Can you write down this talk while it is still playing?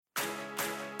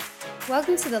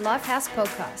Welcome to the Lifehouse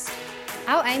Podcast.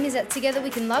 Our aim is that together we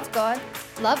can love God,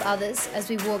 love others as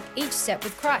we walk each step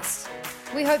with Christ.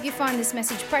 We hope you find this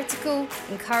message practical,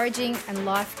 encouraging, and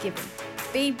life-giving.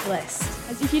 Be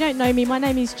blessed. As if you don't know me, my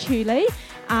name is Chuli.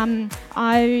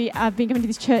 I've been coming to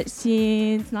this church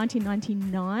since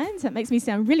 1999, so it makes me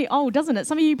sound really old, doesn't it?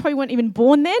 Some of you probably weren't even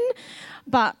born then,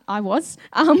 but I was.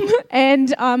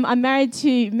 I'm married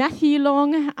to Matthew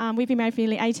Long. We've been married for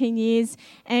nearly 18 years,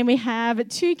 and we have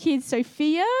two kids,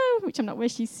 Sophia, which I'm not where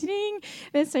she's sitting.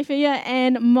 There's Sophia,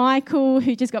 and Michael,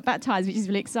 who just got baptised, which is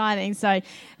really exciting. So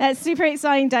that's a super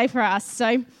exciting day for us.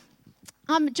 So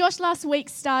Josh last week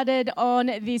started on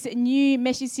this new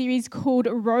message series called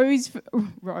Rules for the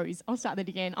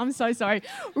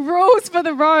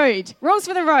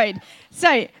Road.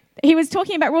 So he was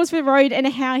talking about rules for the road and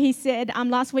how he said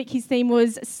last week his theme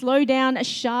was slow down, a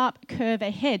sharp curve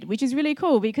ahead, which is really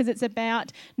cool because it's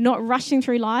about not rushing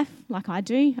through life like I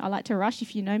do. I like to rush.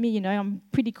 If you know me, you know I'm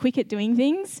pretty quick at doing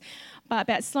things, but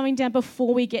about slowing down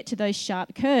before we get to those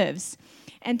sharp curves.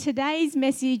 And today's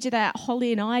message that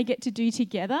Holly and I get to do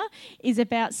together is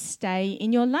about stay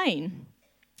in your lane.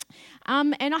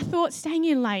 And I thought, staying in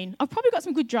your lane, I've probably got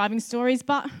some good driving stories,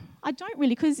 but I don't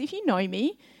really, because if you know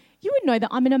me, you would know that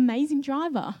I'm an amazing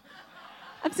driver.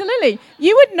 Absolutely.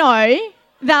 You would know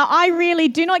that I really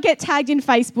do not get tagged in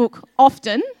Facebook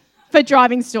often for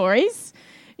driving stories.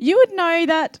 You would know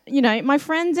that, my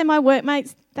friends and my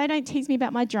workmates, they don't tease me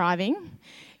about my driving.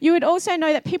 You would also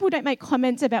know that people don't make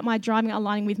comments about my driving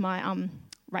aligning with my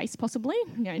race, possibly.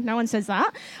 No one says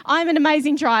that. I'm an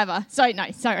amazing driver. Sorry.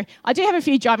 I do have a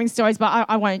few driving stories, but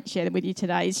I won't share them with you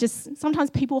today. It's just sometimes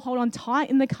people hold on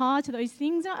tight in the car to those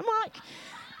things. And I'm like,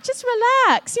 just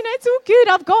relax. It's all good.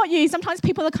 I've got you. Sometimes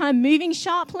people are kind of moving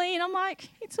sharply, and I'm like,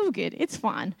 it's all good. It's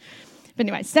fine. But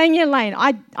anyway, staying in your lane.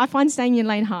 I find staying in your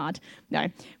lane hard. No,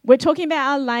 we're talking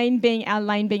about our lane being our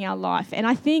life. And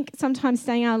I think sometimes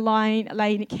staying in our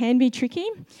lane can be tricky.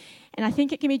 And I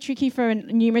think it can be tricky for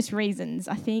numerous reasons.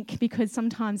 I think because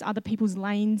sometimes other people's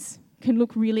lanes can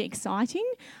look really exciting.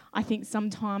 I think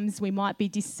sometimes we might be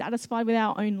dissatisfied with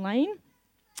our own lane.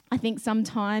 I think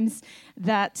sometimes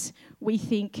that we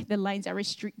think the lanes are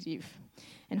restrictive.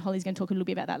 And Holly's going to talk a little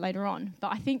bit about that later on.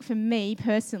 But I think for me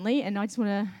personally, and I just want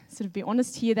to sort of be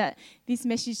honest here, that this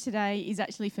message today is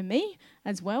actually for me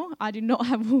as well. I do not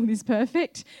have all this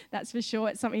perfect, that's for sure.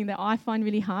 It's something that I find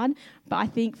really hard. But I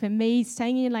think for me,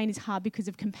 staying in your lane is hard because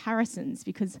of comparisons,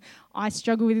 because I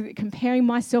struggle with comparing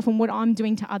myself and what I'm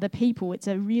doing to other people. It's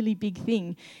a really big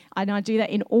thing. And I do that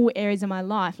in all areas of my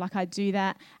life. Like I do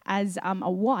that as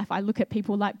a wife. I look at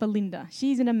people like Belinda.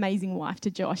 She's an amazing wife to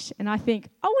Josh. And I think,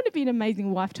 I want to be an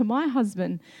amazing wife to my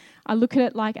husband. I look at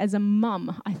it like as a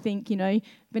mum. I think,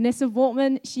 Vanessa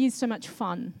Vortman, she is so much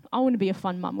fun. I want to be a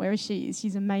fun mum, wherever she is.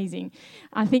 She's amazing.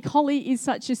 I think Holly is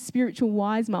such a spiritual,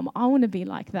 wise mum. I want to be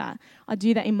like that. I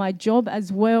do that in my job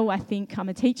as well. I think I'm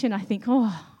a teacher and I think,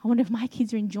 I wonder if my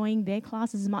kids are enjoying their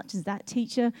classes as much as that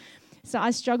teacher. So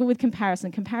I struggle with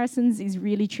comparison. Comparisons is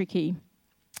really tricky.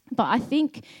 But I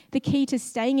think the key to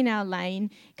staying in our lane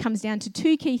comes down to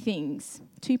two key things,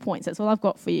 2 points. That's all I've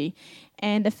got for you.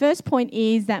 And the first point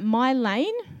is that my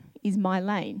lane is my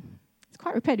lane. It's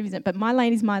quite repetitive, isn't it? But my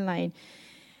lane is my lane.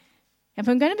 If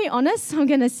I'm going to be honest, I'm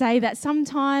going to say that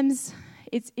sometimes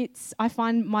I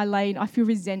find my lane, I feel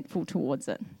resentful towards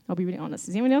it. I'll be really honest.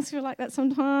 Does anyone else feel like that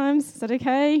sometimes? Is that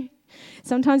okay?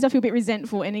 Sometimes I feel a bit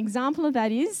resentful. An example of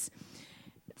that is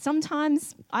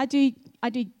sometimes I do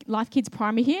Life Kids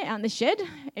Primary here out in the shed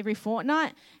every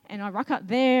fortnight, and I rock up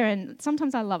there, and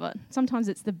sometimes I love it. Sometimes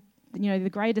it's the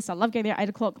greatest. I love getting there at 8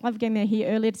 o'clock, love getting there here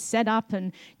earlier to set up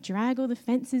and drag all the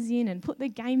fences in and put the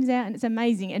games out, and it's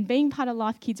amazing. And being part of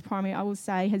Life Kids Primary, I will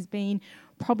say, has been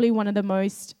probably one of the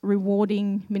most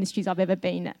rewarding ministries I've ever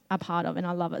been a part of, and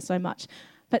I love it so much.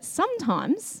 But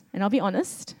sometimes, and I'll be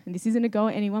honest, and this isn't a go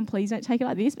at anyone, please don't take it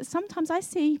like this, but sometimes I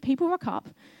see people rock up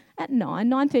at 9,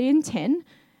 9:30 and 10,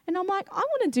 and I'm like, I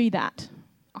want to do that.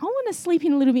 I want to sleep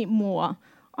in a little bit more.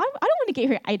 I don't want to get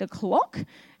here at 8 o'clock,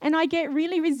 and I get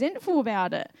really resentful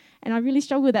about it, and I really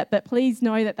struggle with that. But please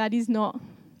know that is not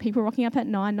people rocking up at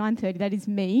 9, 9:30. That is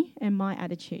me and my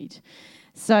attitude.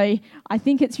 So I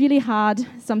think it's really hard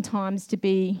sometimes to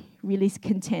be really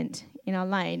content in our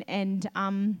lane, and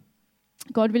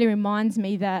God really reminds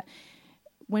me that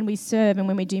when we serve and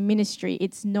when we do ministry,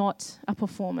 it's not a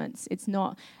performance. It's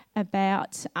not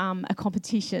about a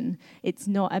competition. It's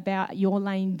not about your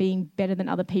lane being better than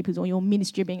other people's or your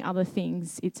ministry being other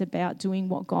things. It's about doing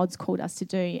what God's called us to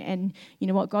do. And you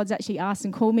know what? God's actually asked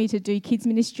and called me to do kids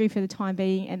ministry for the time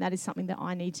being, and that is something that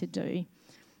I need to do.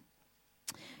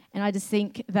 And I just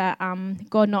think that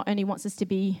God not only wants us to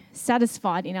be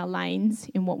satisfied in our lanes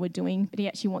in what we're doing, but he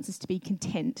actually wants us to be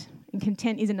content. And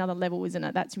content is another level, isn't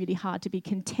it? That's really hard, to be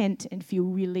content and feel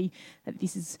really that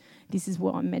this is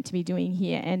what I'm meant to be doing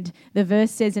here. And the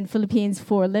verse says in Philippians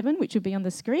 4:11, which will be on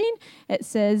the screen, it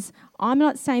says, I'm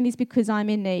not saying this because I'm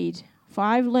in need, for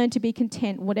I've learned to be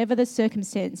content whatever the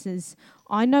circumstances.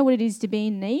 I know what it is to be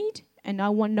in need, and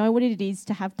I know what it is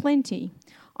to have plenty.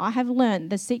 I have learned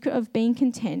the secret of being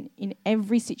content in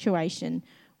every situation,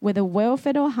 whether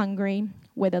well-fed or hungry,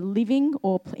 whether living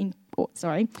in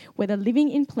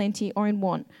plenty or in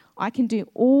want. I can do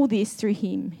all this through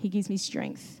him. He gives me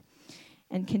strength.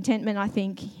 And contentment, I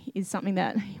think, is something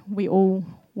that we all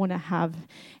want to have.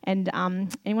 And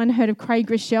anyone heard of Craig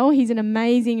Groeschel? He's an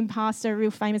amazing pastor, a real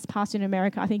famous pastor in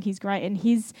America. I think he's great. And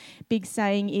his big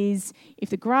saying is, if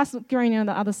the grass looks green on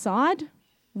the other side,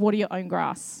 water your own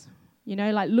grass. You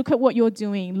know, like, look at what you're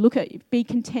doing. Be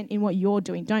content in what you're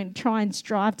doing. Don't try and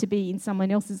strive to be in someone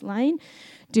else's lane.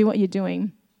 Do what you're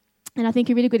doing. And I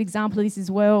think a really good example of this as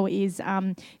well is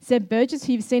Seb Burgess,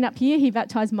 who you've seen up here. He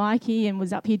baptised Mikey and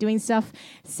was up here doing stuff.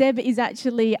 Seb is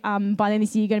actually, by the end of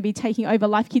this year, going to be taking over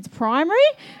Life Kids Primary,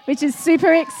 which is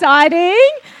super exciting.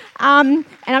 And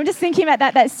I'm just thinking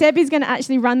about that Seb is going to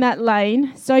actually run that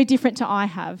lane so different to I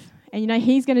have. And, you know,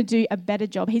 he's going to do a better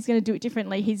job. He's going to do it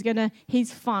differently.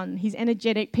 He's fun. He's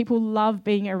energetic. People love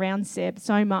being around Seb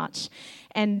so much.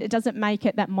 And it doesn't make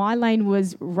it that my lane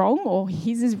was wrong or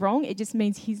his is wrong. It just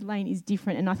means his lane is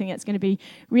different. And I think that's going to be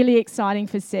really exciting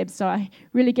for Seb. So I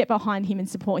really get behind him and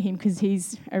support him because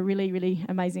he's a really, really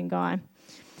amazing guy.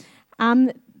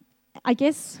 I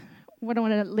guess what I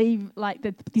want to leave, I'll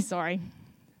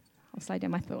slow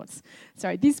down my thoughts.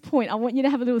 Sorry, this point I want you to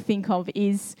have a little think of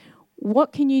is,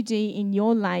 what can you do in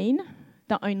your lane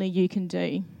that only you can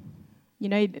do? You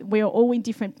know, we are all in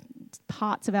different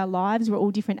parts of our lives. We're all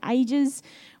different ages.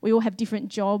 We all have different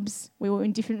jobs. We're all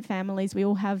in different families. We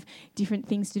all have different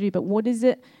things to do. But what is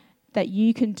it that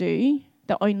you can do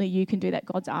that only you can do, that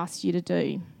God's asked you to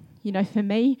do? You know, for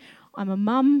me, I'm a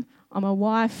mum. I'm a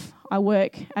wife. I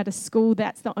work at a school.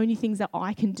 That's the only things that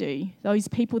I can do. Those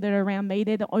people that are around me,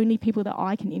 they're the only people that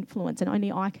I can influence, and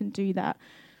only I can do that.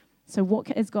 So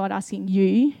what is God asking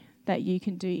you that you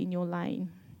can do in your lane?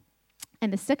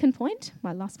 And the second point,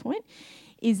 my last point,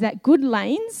 is that good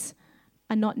lanes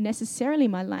are not necessarily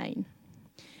my lane.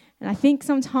 And I think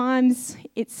sometimes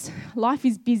life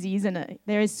is busy, isn't it?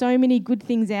 There is so many good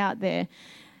things out there.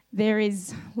 There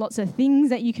is lots of things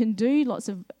that you can do, lots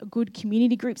of good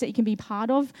community groups that you can be part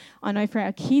of. I know for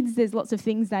our kids, there's lots of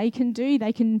things they can do.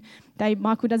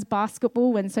 Michael does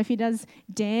basketball and Sophie does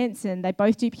dance, and they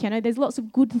both do piano. There's lots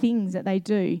of good things that they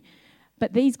do.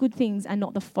 But these good things are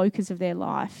not the focus of their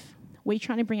life. We're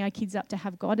trying to bring our kids up to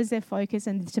have God as their focus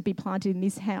and to be planted in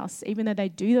this house. Even though they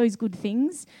do those good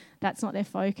things, that's not their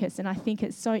focus. And I think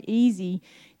it's so easy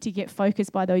to get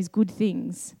focused by those good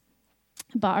things.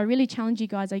 But I really challenge you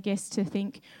guys, I guess, to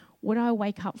think, what do I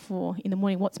wake up for in the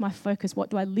morning? What's my focus? What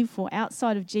do I live for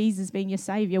outside of Jesus being your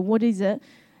saviour? What is it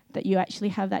that you actually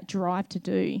have that drive to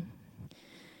do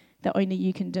that only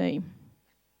you can do?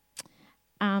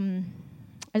 I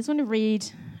just want to read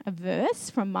a verse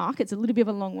from Mark. It's a little bit of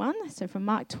a long one. So from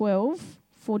Mark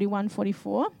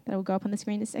 12:41-44, that will go up on the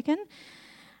screen in a second.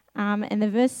 And the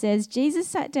verse says, Jesus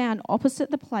sat down opposite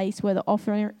the place where the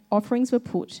offerings were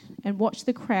put and watched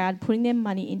the crowd putting their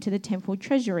money into the temple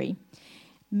treasury.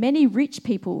 Many rich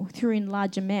people threw in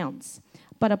large amounts,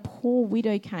 but a poor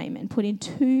widow came and put in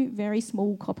 2 very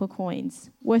small copper coins,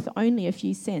 worth only a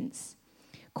few cents.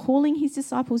 Calling his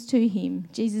disciples to him,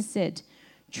 Jesus said,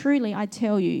 "Truly I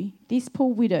tell you, this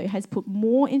poor widow has put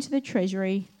more into the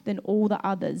treasury than all the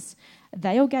others.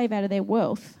 They all gave out of their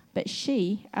wealth, but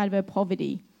she, out of her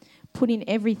poverty, put in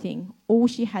everything, all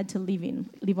she had to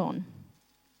live on."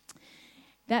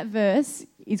 That verse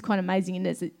is quite amazing,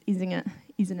 isn't it?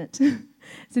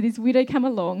 So this widow came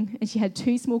along and she had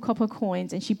 2 small copper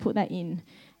coins and she put that in.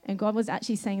 And God was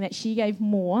actually saying that she gave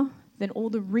more than all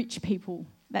the rich people.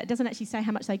 That doesn't actually say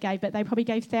how much they gave, but they probably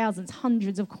gave thousands,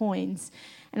 hundreds of coins.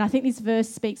 And I think this verse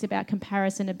speaks about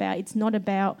comparison, it's not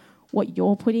about what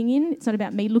you're putting in. It's not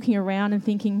about me looking around and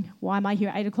thinking, why am I here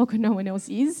at 8 o'clock and no one else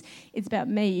is? It's about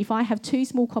me. If I have 2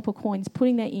 small copper coins,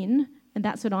 putting that in, and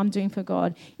that's what I'm doing for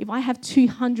God. If I have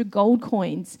 200 gold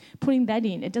coins, putting that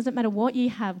in, it doesn't matter what you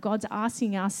have. God's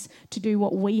asking us to do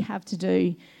what we have to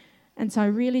do. And so I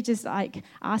really just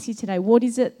ask you today, what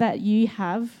is it that you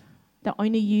have that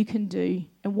only you can do?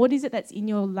 And what is it that's in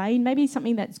your lane? Maybe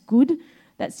something that's good,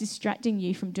 that's distracting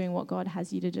you from doing what God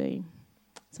has you to do.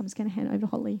 So I'm just going to hand over to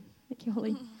Holly. Thank you,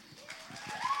 Holly.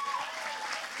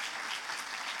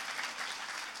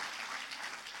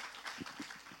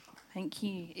 Thank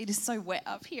you. It is so wet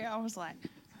up here. I was like,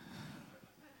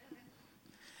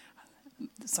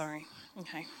 sorry.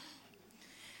 Okay.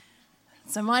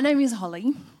 So my name is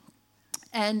Holly,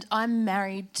 and I'm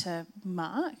married to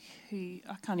Mark, who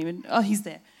I can't even, oh, he's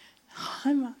there.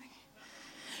 Hi, Mark.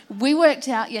 We worked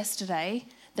out yesterday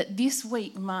that this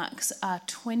week marks our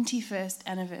 21st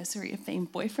anniversary of being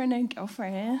boyfriend and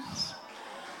girlfriend.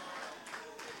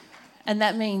 And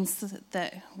that means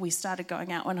that we started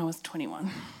going out when I was 21.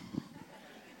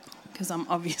 Because I'm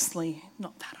obviously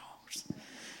not that old.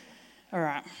 All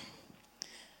right.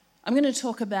 I'm going to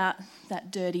talk about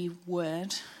that dirty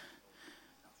word,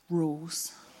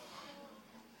 rules.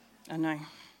 I know.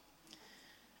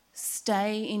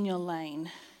 Stay in your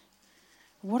lane.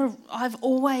 I've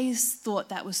always thought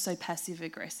that was so passive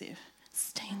aggressive.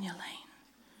 Stay in your lane.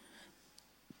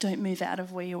 Don't move out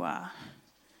of where you are.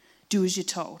 Do as you're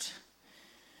told.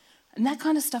 And that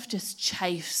kind of stuff just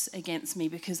chafes against me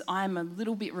because I'm a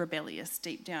little bit rebellious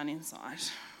deep down inside.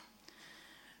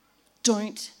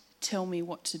 Don't tell me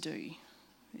what to do,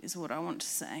 is what I want to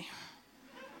say.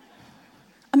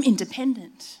 I'm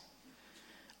independent.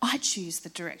 I choose the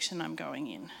direction I'm going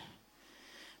in.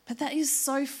 But that is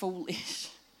so foolish.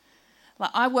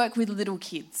 Like, I work with little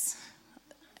kids.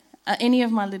 Are any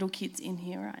of my little kids in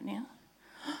here right now?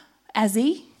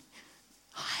 Azzy?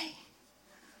 Hi.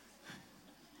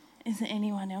 Is there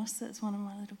anyone else that's one of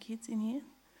my little kids in here?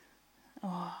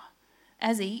 Oh,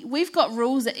 Azzy, we've got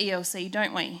rules at ELC,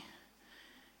 don't we?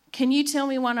 Can you tell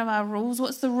me one of our rules?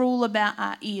 What's the rule about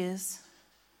our ears?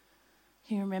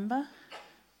 Can you remember?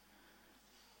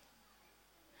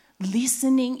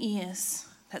 Listening ears.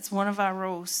 That's one of our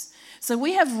rules. So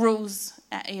we have rules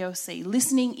at ELC.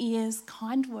 Listening ears,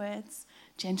 kind words,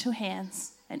 gentle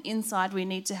hands, and inside we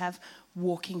need to have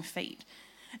walking feet.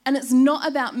 And it's not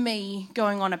about me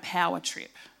going on a power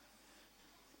trip.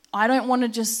 I don't want to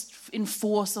just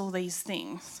enforce all these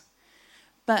things.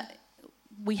 But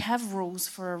we have rules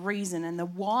for a reason, and the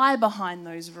why behind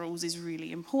those rules is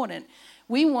really important.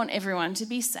 We want everyone to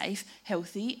be safe,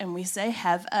 healthy, and we say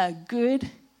have a good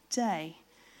day.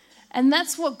 And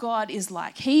that's what God is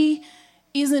like. He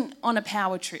isn't on a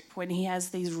power trip when he has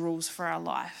these rules for our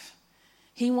life.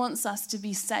 He wants us to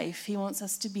be safe. He wants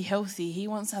us to be healthy. He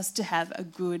wants us to have a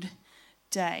good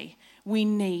day. We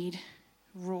need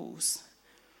rules.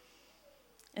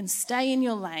 And stay in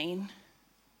your lane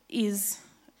is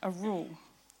a rule.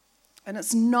 And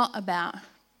it's not about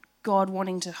God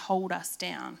wanting to hold us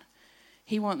down.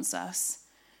 He wants us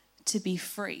to be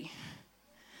free.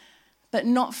 But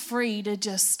not free to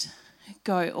just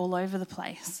go all over the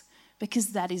place, because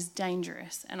that is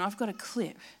dangerous. And I've got a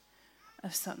clip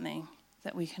of something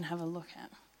that we can have a look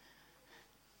at.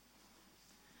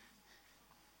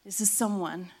 This is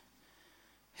someone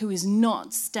who is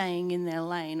not staying in their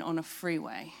lane on a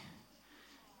freeway.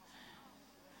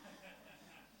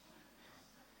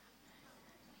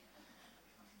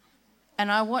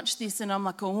 And I watch this and I'm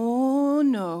like, oh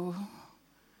no.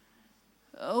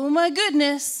 Oh my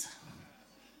goodness.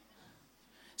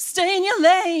 Stay in your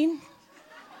lane.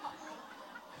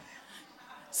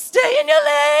 Stay in your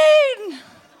lane.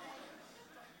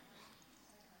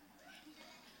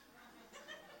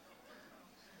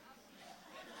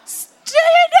 Stay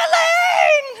in your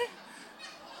lane.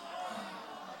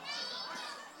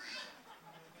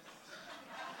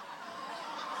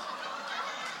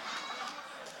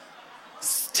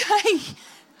 Stay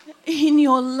in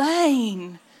your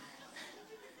lane.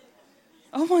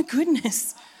 Oh my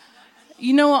goodness.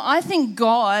 You know what? I think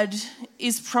God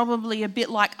is probably a bit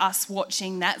like us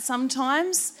watching that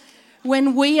sometimes,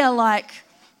 when we are like,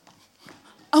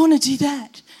 I want to do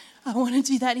that. I want to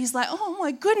do that. He's like, oh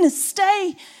my goodness,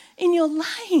 stay in your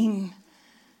lane.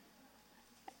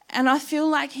 And I feel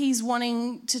like he's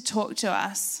wanting to talk to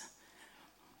us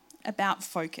about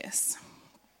focus.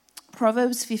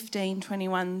 Proverbs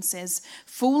 15:21 says,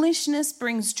 foolishness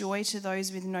brings joy to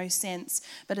those with no sense,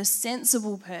 but a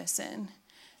sensible person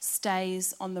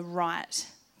stays on the right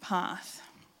path.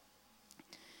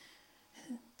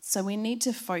 So we need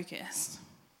to focus.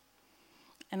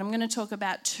 And I'm going to talk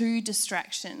about 2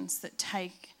 distractions that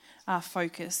take our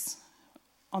focus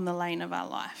on the lane of our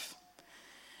life.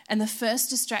 And the first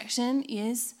distraction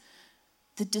is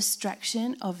the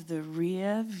distraction of the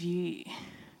rear view.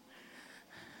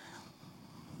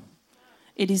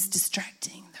 It is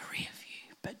distracting, the rear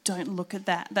view, but don't look at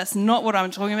that. That's not what I'm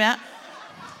talking about.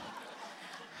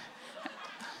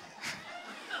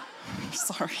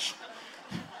 Sorry.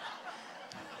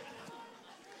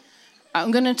 I'm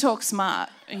going to talk smart.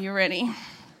 Are you ready?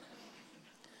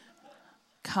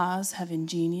 Cars have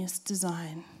ingenious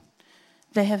design.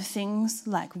 They have things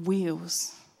like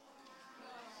wheels.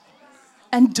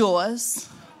 and doors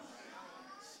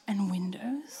and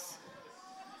windows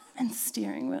and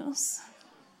steering wheels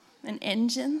and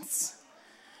engines.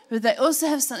 But they also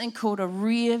have something called a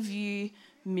rear view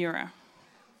mirror.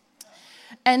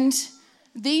 And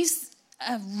these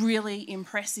are really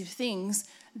impressive things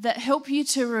that help you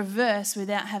to reverse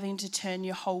without having to turn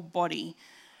your whole body.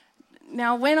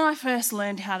 Now, when I first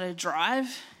learned how to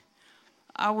drive,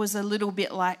 I was a little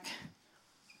bit like,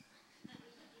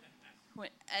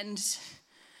 and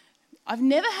I've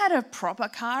never had a proper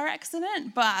car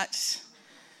accident, but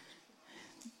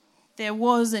there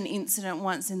was an incident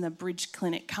once in the Bridge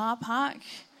Clinic car park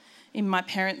in my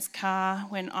parents' car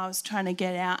when I was trying to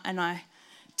get out, and I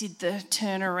did the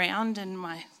turn around and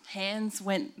my hands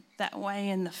went that way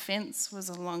and the fence was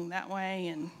along that way,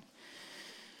 and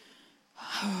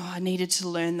I needed to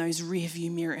learn those rear view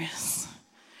mirrors.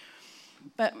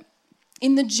 But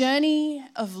in the journey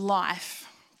of life,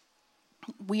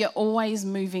 we are always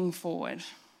moving forward.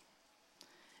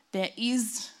 There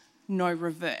is no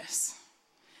reverse.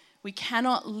 We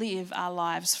cannot live our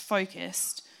lives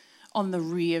focused on the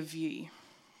rear view.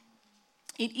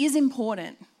 It is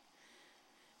important.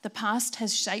 The past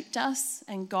has shaped us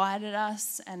and guided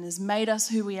us and has made us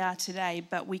who we are today,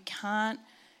 but we can't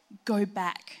go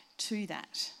back to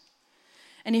that.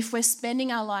 And if we're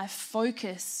spending our life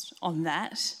focused on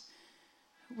that,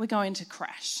 we're going to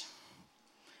crash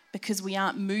because we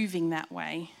aren't moving that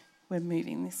way, we're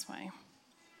moving this way.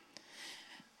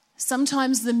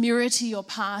 Sometimes the mirror to your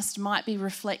past might be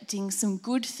reflecting some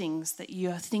good things that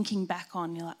you're thinking back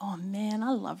on. You're like, oh man,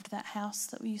 I loved that house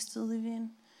that we used to live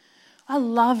in. I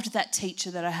loved that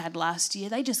teacher that I had last year.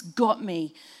 They just got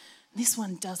me. This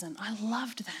one doesn't. I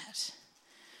loved that.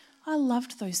 I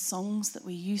loved those songs that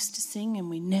we used to sing and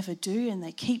we never do, and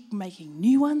they keep making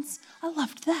new ones. I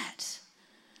loved that.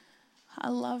 I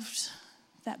loved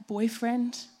that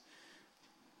boyfriend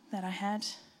that I had.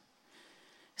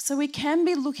 So we can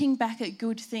be looking back at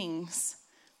good things,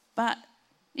 but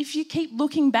if you keep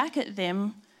looking back at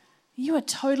them, you are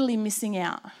totally missing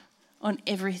out on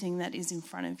everything that is in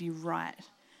front of you right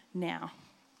now.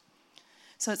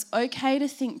 So it's okay to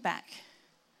think back,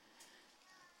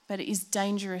 but it is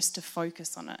dangerous to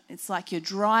focus on it. It's like you're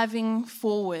driving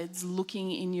forwards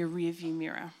looking in your rearview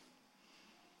mirror.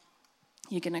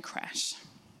 You're going to crash.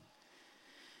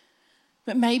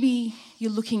 But maybe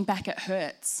you're looking back at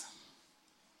hurts.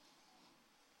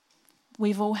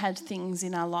 We've all had things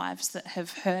in our lives that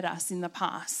have hurt us in the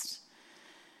past,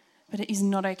 but it is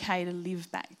not okay to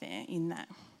live back there in that.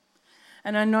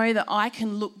 And I know that I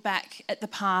can look back at the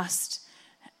past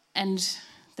and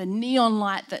the neon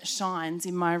light that shines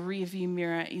in my rearview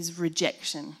mirror is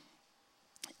rejection.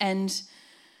 And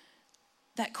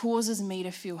that causes me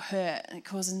to feel hurt, and it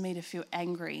causes me to feel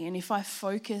angry. And if I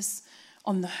focus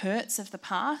on the hurts of the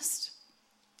past,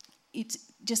 it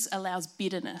just allows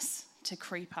bitterness to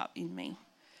creep up in me.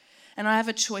 And I have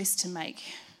a choice to make.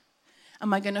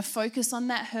 Am I going to focus on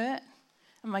that hurt?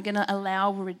 Am I going to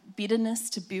allow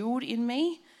bitterness to build in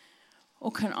me?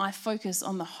 Or can I focus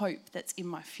on the hope that's in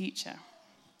my future?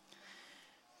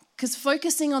 Because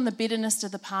focusing on the bitterness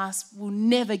of the past will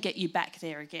never get you back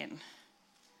there again.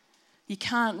 You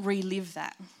can't relive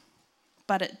that.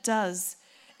 But it does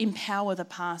empower the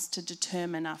past to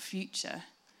determine our future.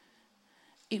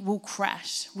 It will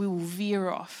crash. We will veer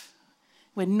off.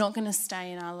 We're not going to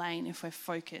stay in our lane if we're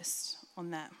focused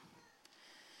on that.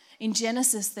 In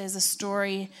Genesis, there's a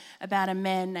story about a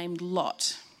man named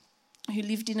Lot who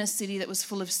lived in a city that was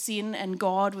full of sin, and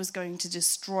God was going to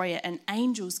destroy it. And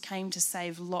angels came to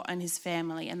save Lot and his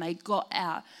family, and they got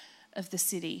out of the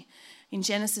city. In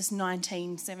Genesis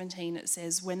 19:17, it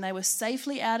says, when they were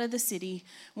safely out of the city,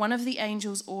 one of the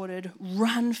angels ordered,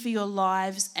 run for your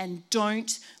lives and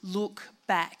don't look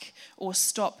back or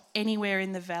stop anywhere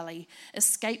in the valley.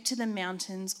 Escape to the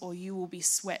mountains or you will be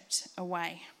swept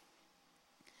away.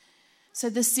 So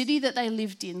the city that they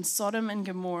lived in, Sodom and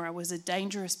Gomorrah, was a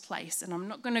dangerous place. And I'm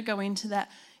not going to go into that.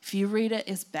 If you read it,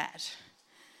 it's bad.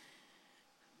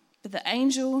 But the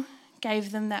angel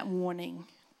gave them that warning.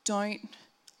 Don't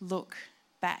look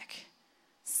back.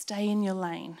 Stay in your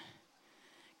lane.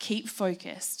 Keep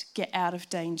focused. Get out of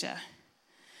danger.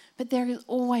 But there is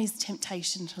always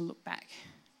temptation to look back.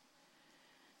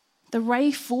 The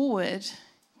way forward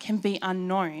can be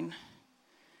unknown.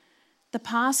 The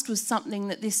past was something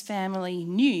that this family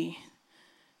knew.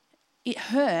 It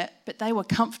hurt, but they were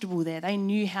comfortable there. They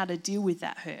knew how to deal with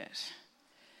that hurt.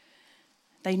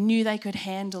 They knew they could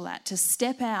handle that. To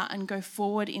step out and go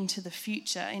forward into the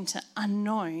future, into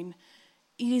unknown,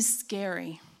 it is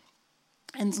scary.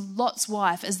 And Lot's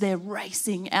wife, as they're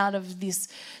racing out of this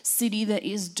city that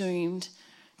is doomed,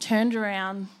 turned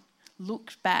around,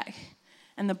 looked back,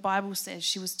 and the Bible says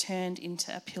she was turned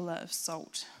into a pillar of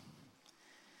salt.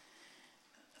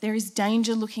 There is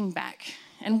danger looking back,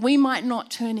 and we might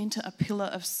not turn into a pillar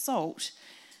of salt,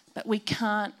 but we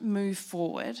can't move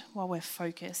forward while we're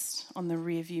focused on the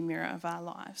rearview mirror of our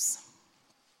lives.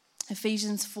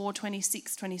 Ephesians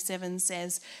 4:26-27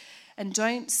 says, "And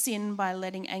don't sin by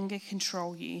letting anger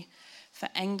control you, for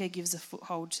anger gives a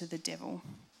foothold to the devil."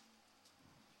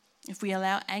 If we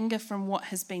allow anger from what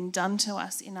has been done to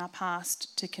us in our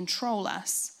past to control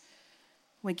us,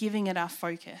 we're giving it our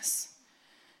focus.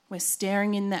 We're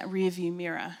staring in that rearview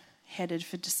mirror, headed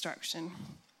for destruction.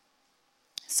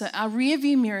 So our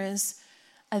rearview mirrors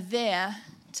are there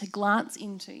to glance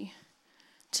into,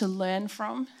 to learn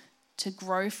from, to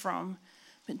grow from,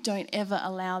 but don't ever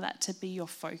allow that to be your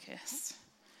focus.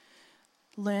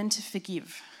 Learn to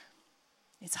forgive.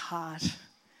 It's hard.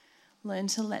 Learn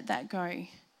to let that go,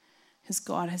 because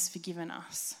God has forgiven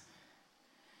us.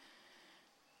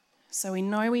 So we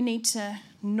know we need to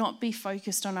not be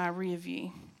focused on our rear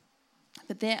view,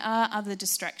 but there are other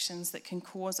distractions that can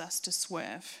cause us to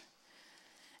swerve.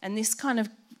 And this kind of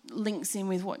links in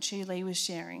with what Julie was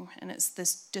sharing, and it's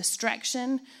this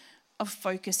distraction of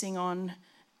focusing on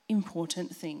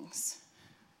important things.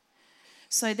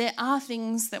 So there are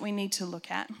things that we need to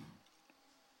look at.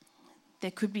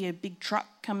 There could be a big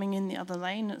truck coming in the other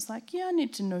lane. It's like, yeah, I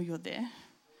need to know you're there.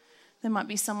 There might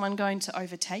be someone going to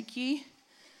overtake you.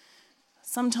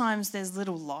 Sometimes there's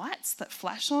little lights that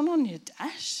flash on your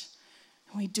dash.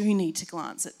 And we do need to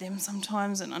glance at them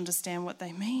sometimes and understand what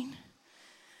they mean.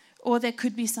 Or there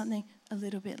could be something a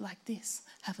little bit like this.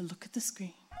 Have a look at the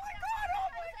screen.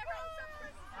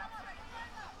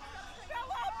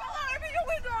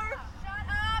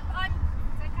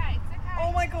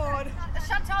 Oh my God.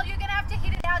 Chantal, you're going to have to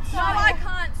hit it outside. No, I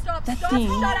can't. Stop. That Stop. thing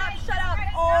Shut up.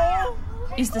 Oh.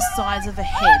 is the size of a Oh,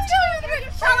 head. Charlotte, hit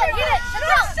it. Chantal.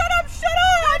 Shut up.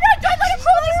 No, don't let it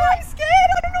crawl this way. I'm scared.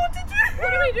 I don't know what to do. What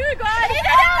do we do, guys? Hit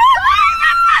it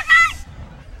outside.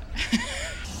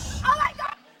 Oh my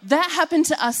God. That happened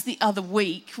to us the other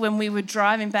week when we were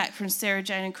driving back from Sarah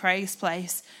Jane and Craig's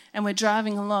place, and we're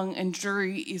driving along and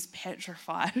Drew is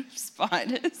petrified of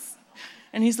spiders.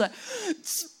 And he's like,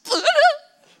 spider!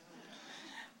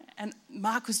 And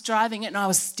Mark was driving it and I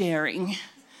was staring.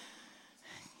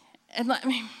 And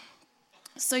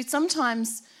so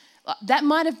sometimes that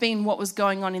might have been what was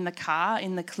going on in the car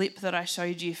in the clip that I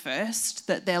showed you first,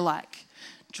 that they're like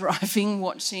driving,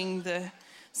 watching the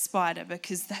spider,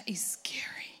 because that is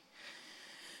scary.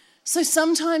 So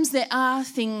sometimes there are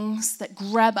things that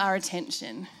grab our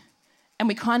attention and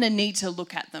we kind of need to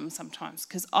look at them sometimes,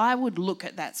 because I would look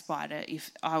at that spider if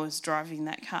I was driving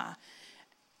that car.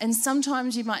 And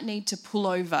sometimes you might need to pull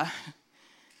over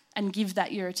and give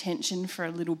that your attention for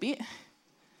a little bit.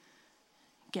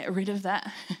 Get rid of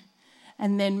that.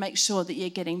 And then make sure that you're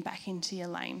getting back into your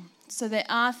lane. So there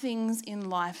are things in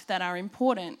life that are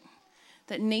important,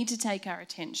 that need to take our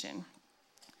attention.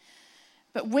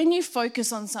 But when you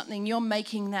focus on something, you're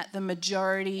making that the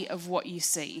majority of what you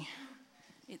see.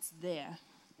 It's there,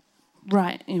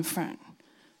 right in front.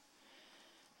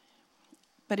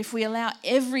 But if we allow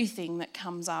everything that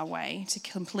comes our way to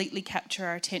completely capture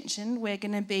our attention, we're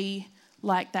going to be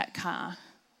like that car,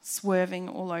 swerving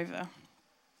all over.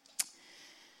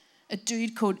 A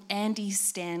dude called Andy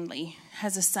Stanley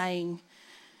has a saying,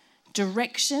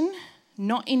 "Direction,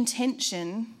 not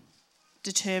intention,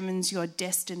 determines your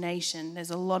destination."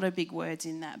 There's a lot of big words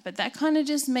in that, but that kind of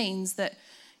just means that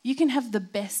you can have the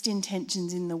best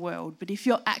intentions in the world, but if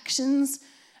your actions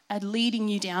are leading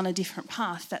you down a different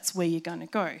path, that's where you're going to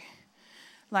go.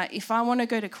 Like if I want to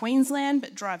go to Queensland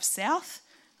but drive south,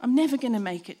 I'm never going to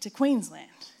make it to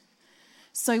Queensland.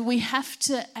 So we have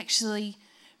to actually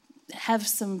have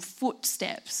some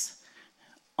footsteps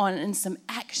on and some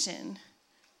action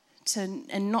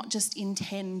and not just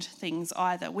intend things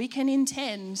either. We can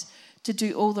intend to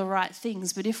do all the right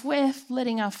things, but if we're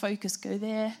letting our focus go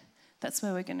there, that's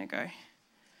where we're going to go.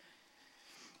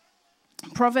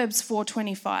 Proverbs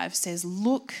 4:25 says,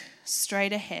 "Look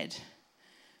straight ahead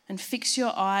and fix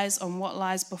your eyes on what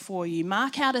lies before you.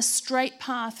 Mark out a straight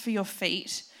path for your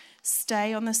feet.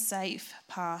 Stay on the safe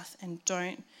path and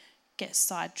don't get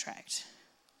sidetracked."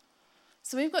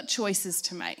 So we've got choices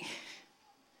to make.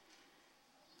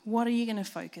 What are you going to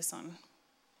focus on?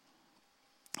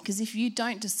 Because if you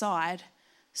don't decide,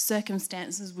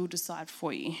 circumstances will decide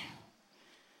for you.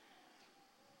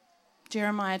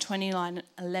 Jeremiah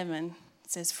 29:11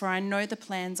 says, "For I know the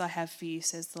plans I have for you,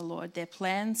 says the Lord. They're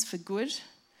plans for good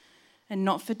and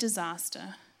not for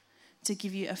disaster, to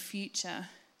give you a future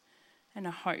and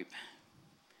a hope."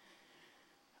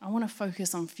 I want to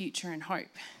focus on future and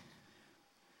hope.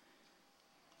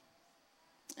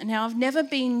 Now, I've never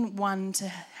been one to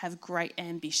have great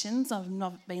ambitions. I've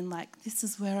not been like, this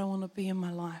is where I want to be in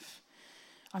my life.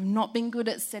 I've not been good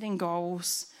at setting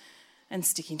goals and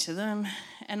sticking to them.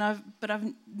 But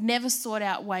I've never sought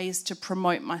out ways to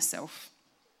promote myself,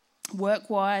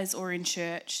 work-wise or in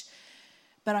church.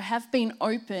 But I have been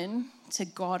open to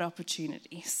God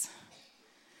opportunities.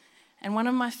 And one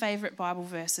of my favourite Bible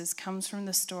verses comes from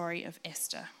the story of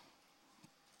Esther.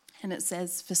 And it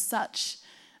says, for such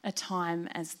a time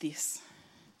as this.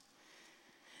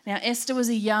 Now, Esther was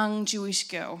a young Jewish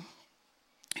girl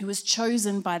who was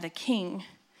chosen by the king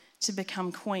to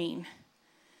become queen.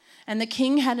 And the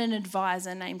king had an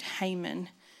advisor named Haman.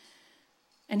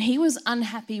 And he was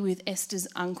unhappy with Esther's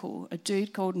uncle, a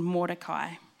dude called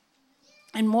Mordecai.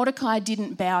 And Mordecai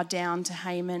didn't bow down to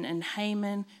Haman, and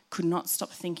Haman could not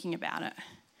stop thinking about it.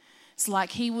 It's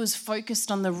like he was focused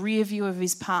on the rear view of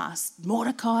his past.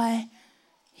 Mordecai,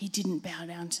 he didn't bow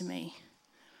down to me.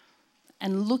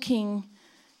 And looking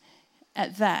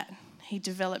at that, he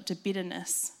developed a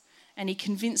bitterness, and he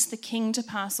convinced the king to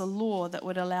pass a law that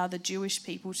would allow the Jewish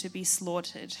people to be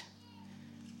slaughtered.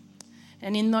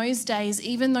 And in those days,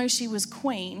 even though she was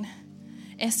queen,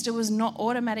 Esther was not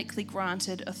automatically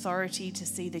granted authority to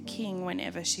see the king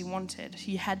whenever she wanted.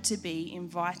 She had to be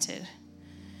invited.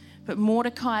 But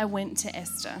Mordecai went to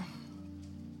Esther.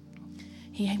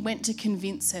 He went to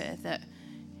convince her that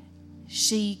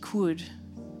she could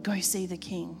go see the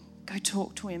king, go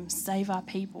talk to him, save our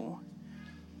people.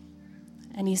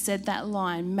 And he said that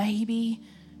line, maybe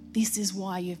this is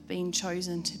why you've been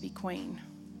chosen to be queen.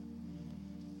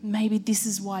 Maybe this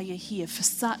is why you're here, for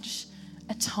such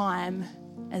a time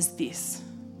as this.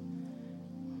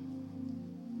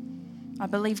 I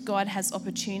believe God has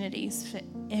opportunities for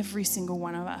every single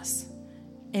one of us,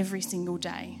 every single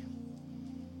day.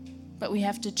 But we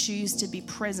have to choose to be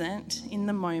present in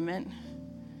the moment.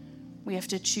 We have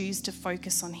to choose to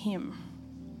focus on Him.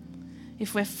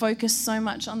 If we're focused so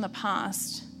much on the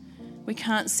past, we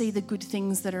can't see the good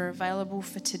things that are available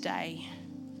for today.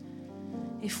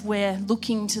 If we're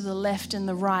looking to the left and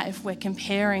the right, if we're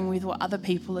comparing with what other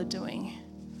people are doing,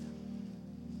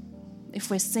 if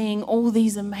we're seeing all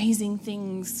these amazing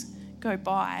things go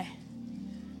by,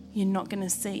 you're not going to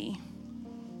see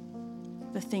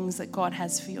the things that God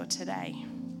has for you today.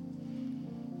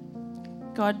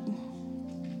 God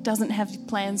doesn't have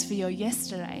plans for your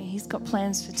yesterday. He's got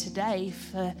plans for today,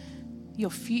 for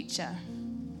your future,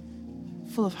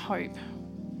 full of hope.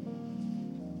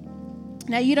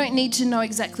 Now, you don't need to know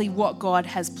exactly what God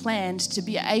has planned to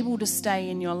be able to stay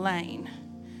in your lane.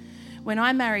 When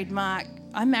I married Mark,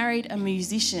 I married a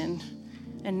musician,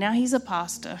 and now he's a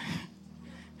pastor.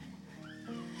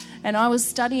 And I was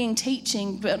studying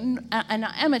teaching, and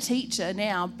I am a teacher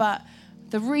now, but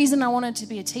the reason I wanted to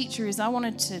be a teacher is I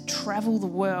wanted to travel the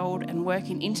world and work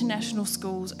in international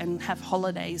schools and have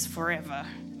holidays forever.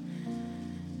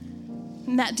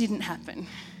 And that didn't happen.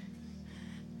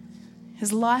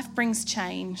 Because life brings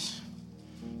change,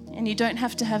 and you don't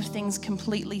have to have things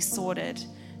completely sorted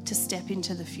to step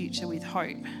into the future with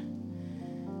hope.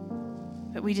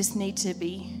 But we just need to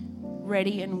be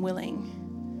ready and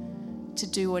willing to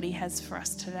do what He has for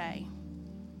us today,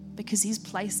 because He's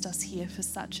placed us here for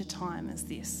such a time as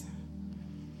this.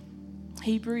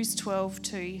 Hebrews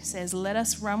 12:2 says, "Let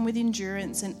us run with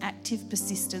endurance and active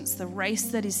persistence the race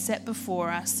that is set before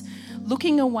us,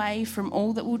 looking away from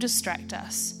all that will distract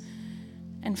us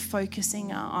and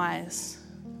focusing our eyes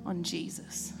on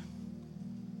Jesus."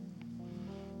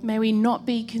 May we not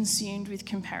be consumed with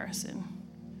comparison.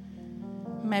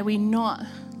 May we not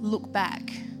look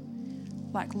back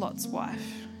like Lot's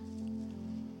wife.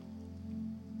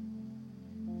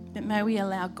 But may we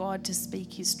allow God to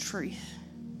speak His truth.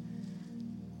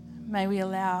 May we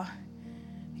allow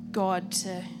God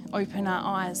to open our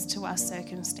eyes to our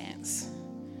circumstance.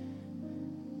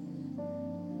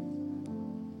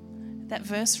 That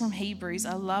verse from Hebrews,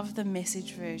 I love the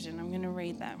Message version. I'm going to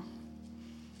read that.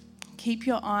 Keep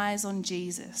your eyes on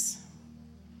Jesus,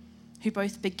 who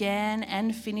both began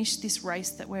and finished this race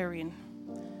that we're in.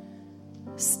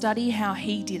 Study how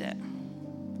He did it,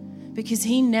 because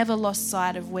He never lost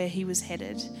sight of where He was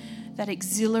headed, that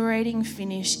exhilarating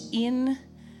finish in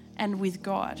and with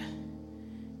God.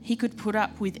 He could put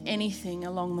up with anything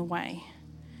along the way.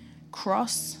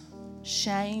 Cross,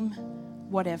 shame,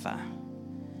 whatever.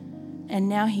 And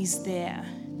now He's there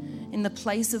in the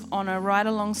place of honor right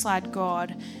alongside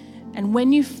God. And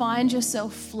when you find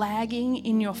yourself flagging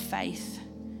in your faith,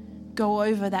 go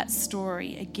over that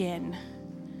story again,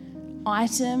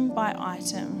 item by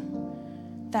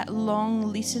item, that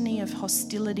long litany of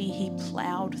hostility He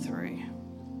plowed through.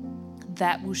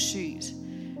 That will shoot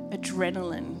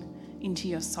adrenaline into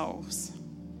your souls.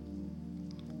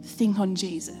 Think on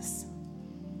Jesus.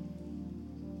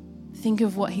 Think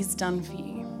of what he's done for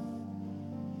you.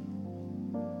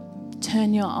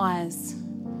 Turn your eyes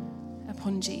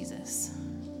upon Jesus.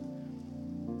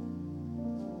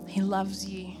 He loves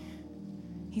you.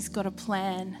 He's got a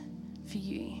plan for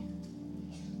you.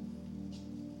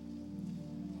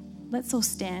 Let's all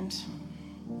stand.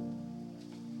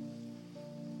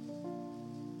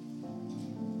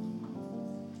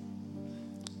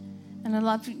 And I'd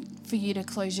love for you to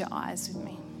close your eyes with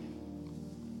me.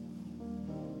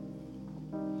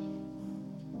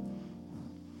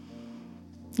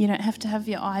 You don't have to have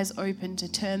your eyes open to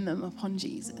turn them upon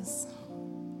Jesus.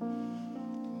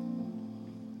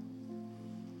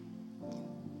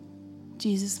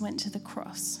 Jesus went to the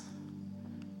cross,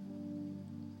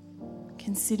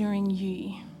 considering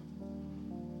you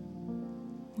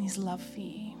and his love for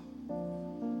you.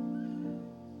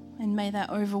 And may that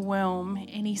overwhelm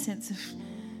any sense of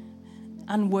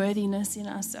unworthiness in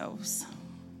ourselves.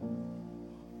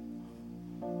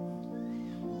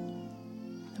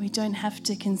 We don't have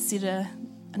to consider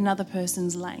another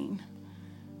person's lane,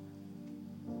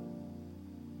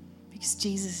 because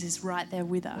Jesus is right there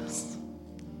with us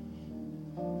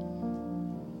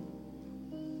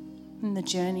in the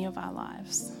journey of our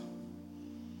lives.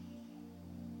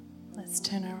 Let's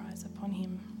turn our eyes upon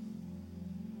him.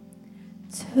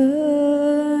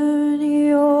 Turn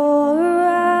your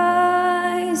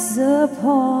eyes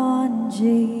upon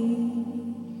Jesus.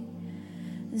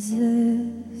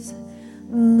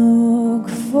 Look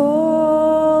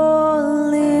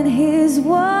full in his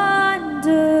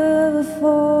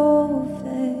wonderful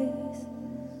face,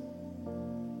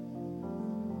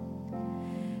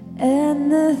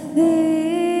 and the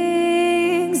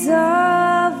things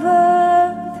of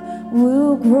earth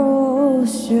will grow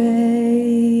strangely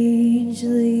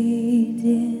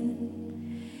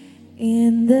dim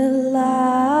in the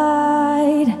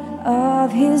light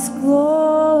of his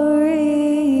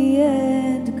glory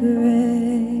and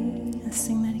grace. Let's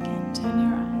sing that again. Turn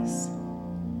your eyes.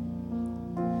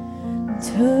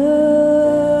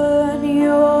 Turn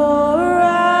your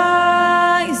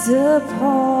eyes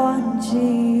upon Jesus.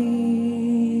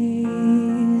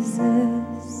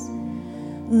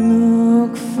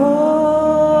 Look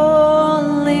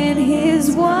full in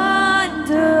his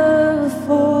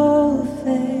wonderful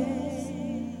face,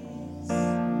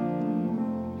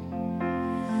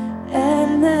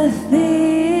 and the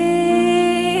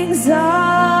things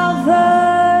of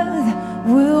earth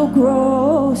will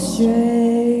grow strangely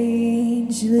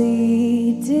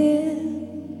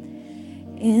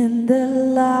dim in the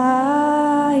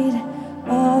light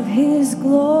of his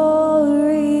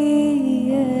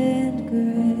glory and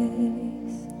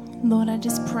grace. Lord, I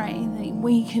just pray that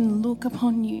we can look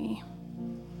upon you,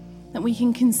 that we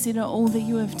can consider all that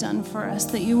you have done for us,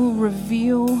 that you will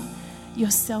reveal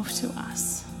yourself to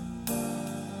us,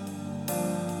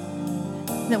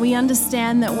 that we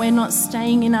understand that we're not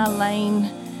staying in our lane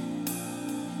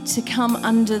to come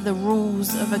under the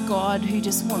rules of a God who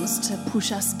just wants to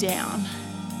push us down,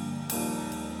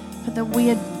 but that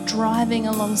we are driving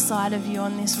alongside of you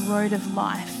on this road of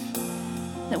life,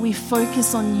 that we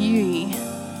focus on you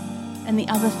and the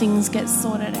other things get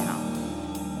sorted out,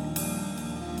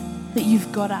 that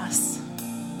you've got us,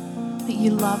 that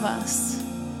you love us,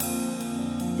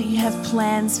 that you have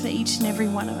plans for each and every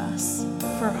one of us,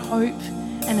 for a hope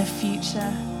and a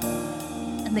future,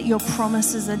 and that your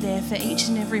promises are there for each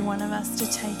and every one of us to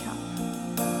take up.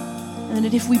 And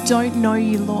that if we don't know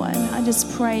you, Lord, I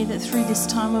just pray that through this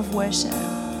time of worship,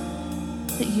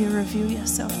 that you reveal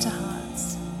yourself to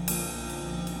hearts.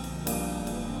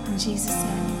 In Jesus'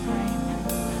 name we pray.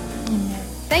 Amen.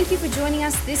 Thank you for joining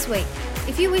us this week.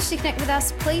 If you wish to connect with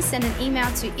us, please send an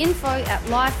email to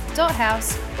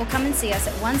info@life.house or come and see us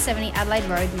at 170 Adelaide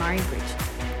Road, Murray Bridge.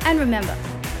 And remember,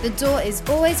 the door is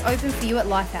always open for you at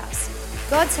Lifehouse.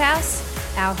 God's house,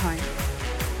 our home.